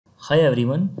Hi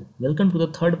everyone, welcome to the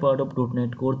third part of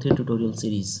 .NET Core 3 tutorial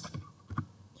series.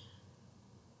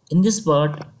 In this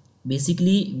part,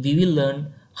 basically we will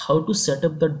learn how to set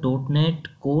up the .NET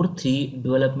Core 3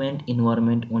 development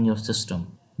environment on your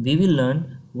system. We will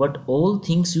learn what all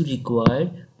things you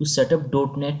require to set up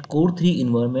 .NET Core 3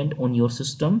 environment on your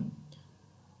system.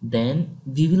 Then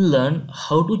we will learn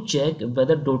how to check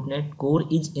whether .NET Core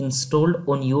is installed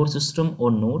on your system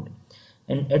or not.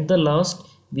 And at the last,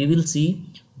 we will see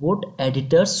what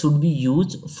editors should be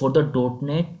used for the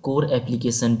 .NET Core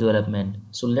application development.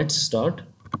 So let's start.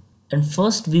 And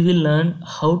first we will learn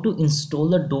how to install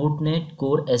the .NET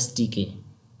Core SDK.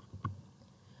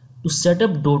 To set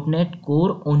up .NET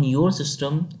Core on your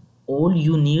system, all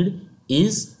you need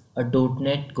is a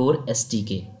 .NET Core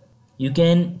SDK. You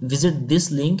can visit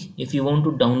this link if you want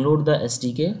to download the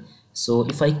SDK. So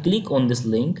if I click on this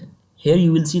link, here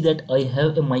you will see that I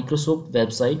have a Microsoft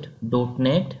website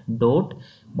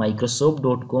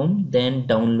 .net.microsoft.com, then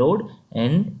download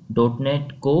and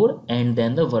 .NET Core and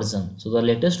then the version. So the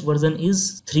latest version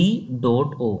is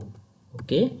 3.0.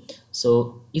 Okay,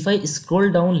 so if I scroll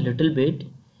down little bit,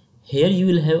 here you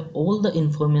will have all the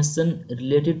information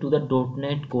related to the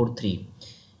 .NET Core 3.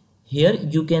 Here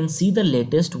you can see the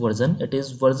latest version, it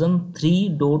is version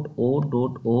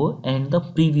 3.0.0 and the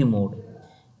preview mode.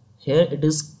 Here it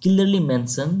is clearly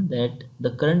mentioned that the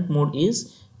current mode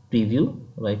is preview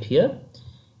right here.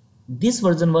 This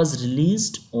version was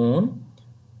released on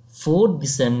 4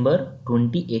 December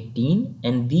 2018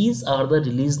 and these are the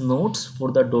release notes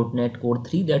for the .NET Core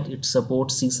 3, that it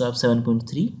supports C#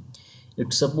 7.3,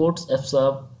 it supports F#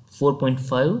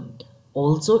 4.5,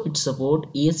 also it supports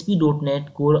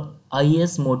ASP.NET Core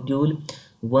IS module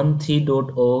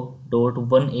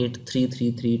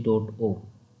 13.0.18333.0.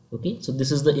 Okay, so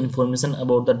this is the information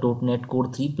about the .NET Core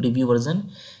 3 preview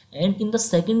version, and in the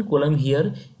second column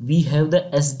here we have the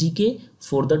SDK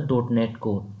for the .NET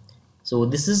Core. So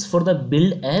this is for the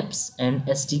build apps and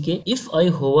SDK. If I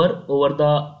hover over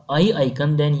the I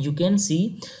icon, then you can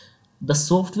see the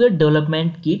software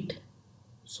development kit,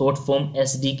 short form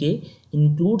SDK,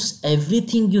 includes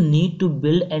everything you need to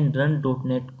build and run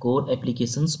 .NET Core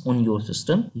applications on your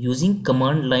system using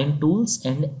command line tools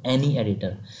and any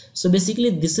editor. So basically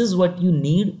this is what you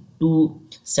need to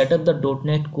set up the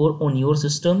 .NET Core on your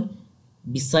system.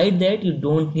 Beside that, you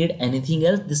don't need anything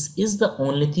else. This is the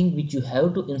only thing which you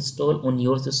have to install on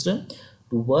your system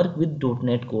to work with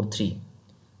 .NET Core 3.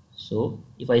 So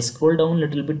if I scroll down a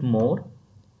little bit more,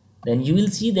 then you will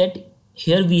see that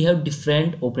here we have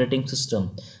different operating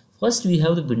system. First we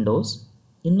have the Windows.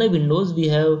 In the Windows we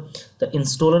have the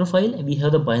installer file, we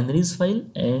have the binaries file,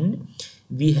 and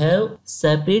we have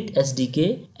separate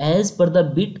SDK as per the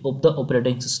bit of the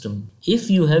operating system.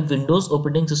 If you have Windows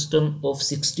operating system of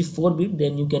 64-bit,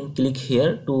 then you can click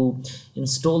here to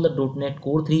install the .NET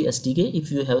Core 3 SDK. If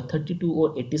you have 32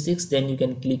 or 86, then you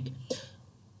can click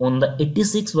on the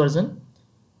 86 version.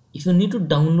 If you need to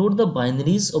download the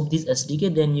binaries of this SDK,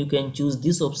 then you can choose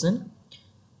this option.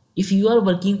 If you are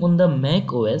working on the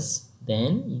Mac OS,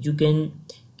 then you can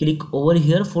click over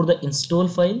here for the install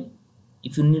file.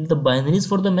 If you need the binaries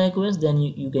for the Mac OS, then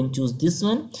you can choose this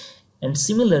one. And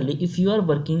similarly, if you are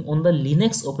working on the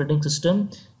Linux operating system,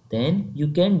 then you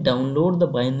can download the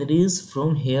binaries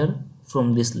from here,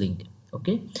 from this link.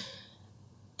 Okay.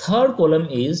 Third column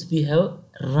is we have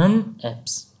run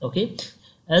apps. Okay.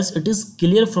 As it is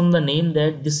clear from the name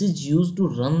that this is used to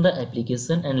run the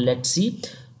application, and let's see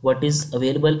what is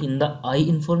available in the I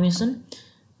information.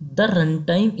 The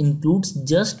runtime includes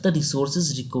just the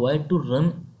resources required to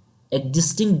run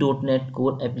existing .NET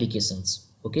Core applications.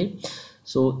 Okay,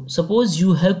 so suppose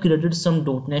you have created some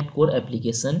 .NET Core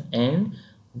application, and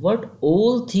what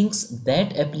all things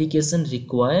that application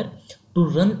require to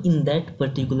run in that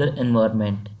particular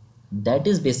environment, that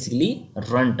is basically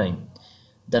runtime.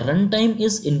 The runtime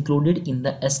is included in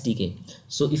the SDK.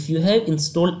 So if you have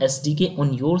installed SDK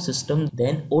on your system,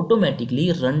 then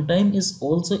automatically runtime is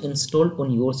also installed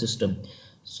on your system.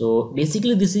 So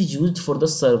basically this is used for the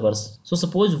servers. So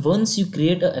suppose once you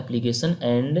create an application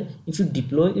and if you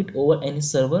deploy it over any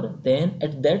server, then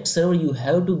at that server you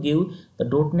have to give the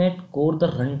 .NET Core the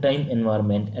runtime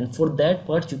environment, and for that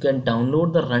part you can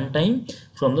download the runtime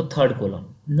from the third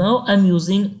column. Now I'm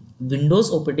using Windows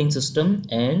operating system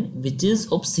and which is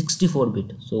of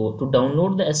 64-bit. So to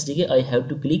download the SDK, I have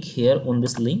to click here on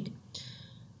this link.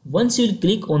 Once you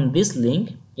click on this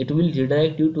link, it will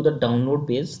redirect you to the download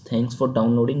page. Thanks for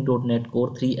downloading .NET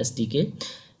Core 3 SDK.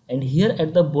 And here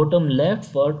at the bottom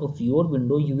left part of your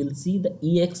window, you will see the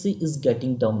exe is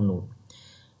getting download.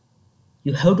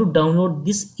 You have to download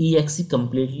this exe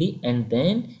completely and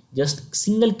then just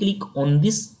single click on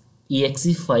this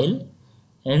 .exe file,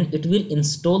 and it will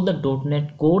install the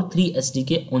 .NET Core 3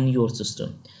 SDK on your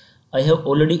system. I have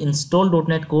already installed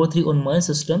 .NET Core 3 on my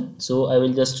system, so I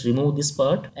will just remove this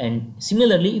part. And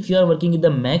similarly, if you are working with the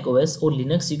Mac OS or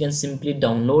Linux, you can simply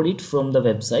download it from the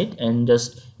website and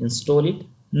just install it.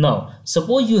 Now,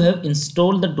 suppose you have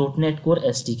installed the .NET Core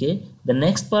SDK. The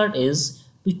next part is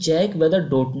to check whether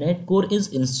 .NET Core is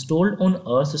installed on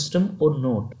our system or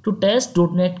not. To test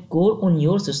 .NET Core on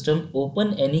your system,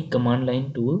 open any command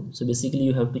line tool. So basically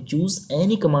you have to choose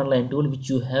any command line tool which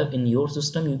you have in your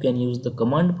system. You can use the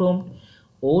command prompt,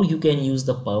 or you can use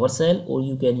the PowerShell, or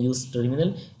you can use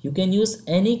terminal. You can use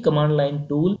any command line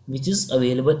tool which is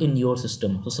available in your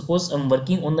system. So suppose I'm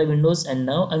working on the Windows and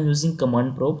now I'm using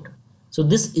command prompt. So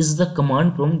this is the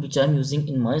command prompt which I'm using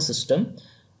in my system,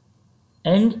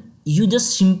 and you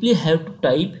just simply have to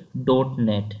type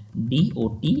 .NET,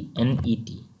 DOTNET.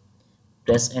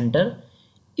 Press enter.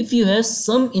 If you have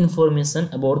some information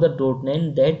about the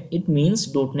 .NET, that it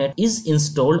means .NET is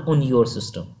installed on your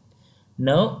system.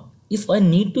 Now, if I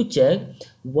need to check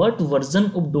what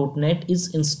version of .NET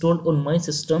is installed on my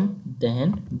system,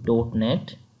 then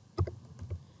 .NET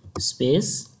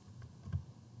space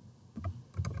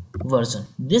version.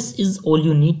 This is all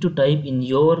you need to type in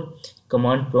your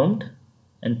command prompt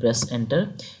and press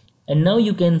enter. And now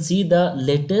you can see the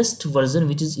latest version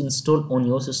which is installed on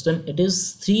your system. It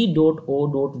is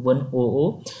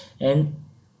 3.0.100, and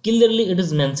clearly it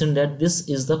is mentioned that this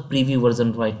is the preview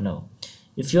version right now.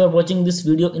 If you are watching this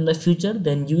video in the future,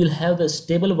 then you will have the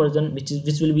stable version which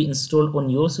will be installed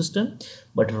on your system.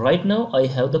 But right now I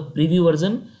have the preview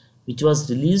version which was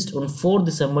released on 4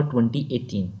 December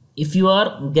 2018. If you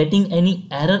are getting any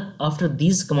error after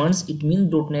these commands, it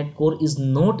means .NET Core is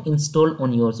not installed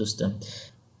on your system.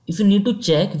 If you need to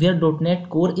check where .NET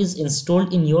Core is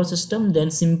installed in your system, then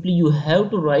simply you have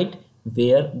to write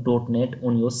where .NET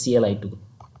on your CLI tool.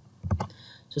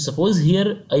 So suppose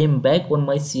here I am back on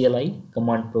my CLI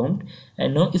command prompt,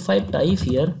 and now if I type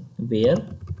here where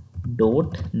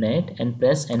 .NET and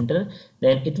press enter,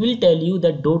 then it will tell you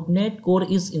that .NET Core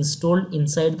is installed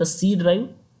inside the C drive,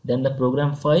 then the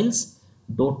program files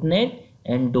 .NET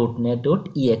and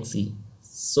 .NET.exe.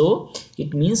 So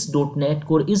it means .NET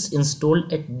Core is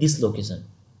installed at this location.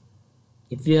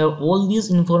 If you have all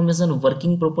these information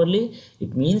working properly,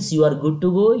 it means you are good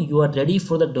to go. You are ready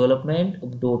for the development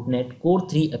of .NET Core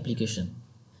 3 application.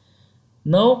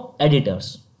 Now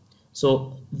editors.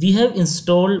 So we have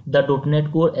installed the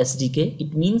 .NET Core SDK.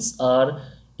 It means our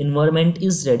environment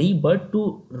is ready, but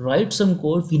to write some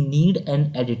code we need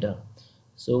an editor.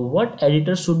 So what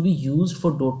editor should we use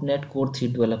for .NET Core 3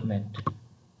 development?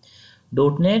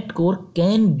 .NET Core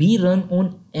can be run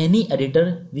on any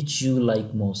editor which you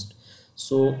like most.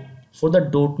 So for the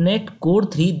 .NET Core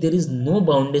 3 there is no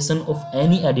foundation of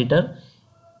any editor.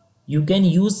 You can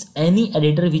use any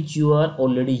editor which you are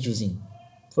already using.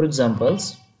 For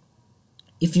examples,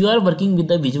 if you are working with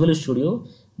the Visual Studio,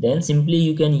 then simply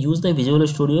you can use the Visual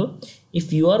Studio.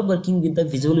 If you are working with the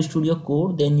Visual Studio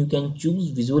Code, then you can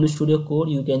choose Visual Studio Code.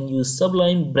 You can use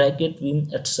Sublime, Bracket, Vim,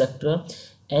 etc.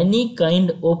 Any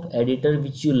kind of editor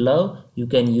which you love, you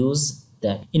can use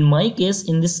that. In my case,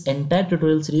 in this entire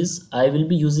tutorial series, I will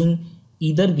be using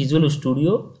either Visual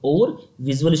Studio or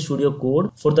Visual Studio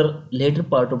Code for the later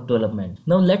part of development.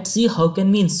 Now let's see how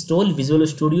can we install Visual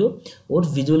Studio or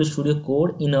Visual Studio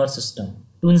Code in our system.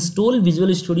 To install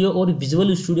Visual Studio or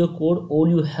Visual Studio Code, all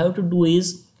you have to do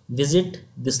is visit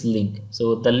this link.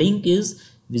 So the link is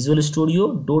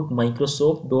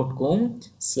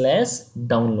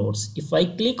visualstudio.microsoft.com/downloads. If I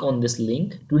click on this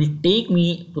link, it will take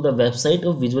me to the website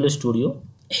of Visual Studio.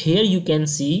 Here you can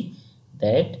see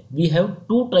that we have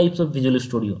two types of Visual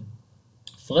Studio.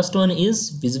 First one is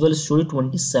Visual Studio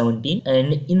 2017,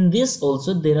 and in this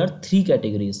also there are three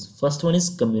categories. First one is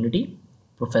community,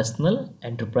 professional,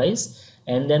 enterprise,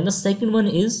 and then the second one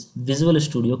is Visual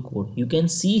Studio Code. You can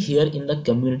see here in the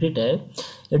community tab,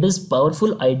 it is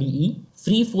powerful IDE,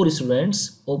 free for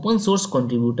students, open source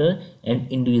contributor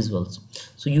and individuals.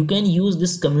 So you can use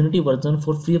this community version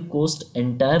for free of cost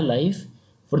entire life.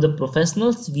 For the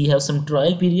professionals, we have some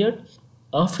trial period.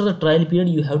 After the trial period,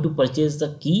 you have to purchase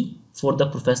the key for the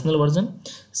professional version.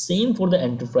 Same for the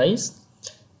enterprise.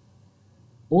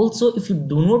 Also, if you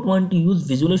do not want to use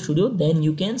Visual Studio, then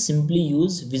you can simply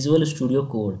use Visual Studio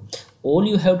Code. All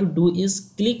you have to do is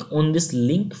click on this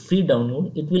link, free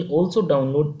download. It will also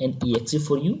download an exe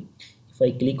for you. If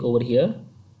I click over here,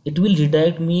 it will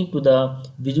redirect me to the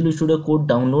Visual Studio Code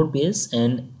download page,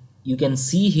 and you can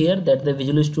see here that the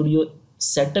Visual Studio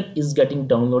setup is getting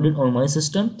downloaded on my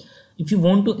system. If you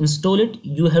want to install it,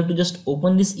 you have to just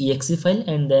open this exe file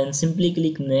and then simply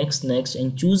click next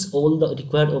and choose all the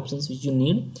required options which you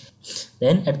need.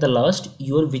 Then at the last,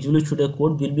 your Visual Studio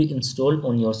Code will be installed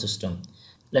on your system.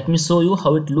 Let me show you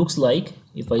how it looks like.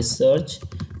 If I search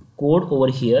code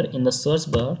over here in the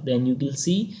search bar, then you will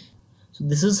see. So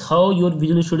this is how your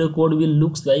Visual Studio Code will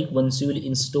looks like once you will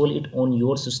install it on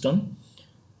your system.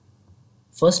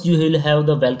 First, you will have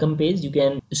the welcome page. You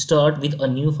can start with a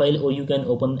new file or you can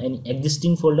open an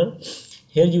existing folder.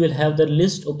 Here you will have the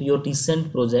list of your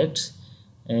recent projects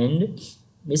and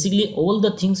basically all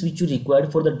the things which you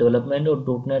required for the development of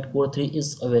 .NET Core 3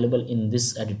 is available in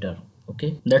this editor.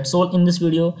 Okay, that's all in this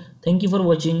video. Thank you for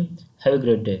watching. Have a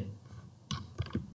great day.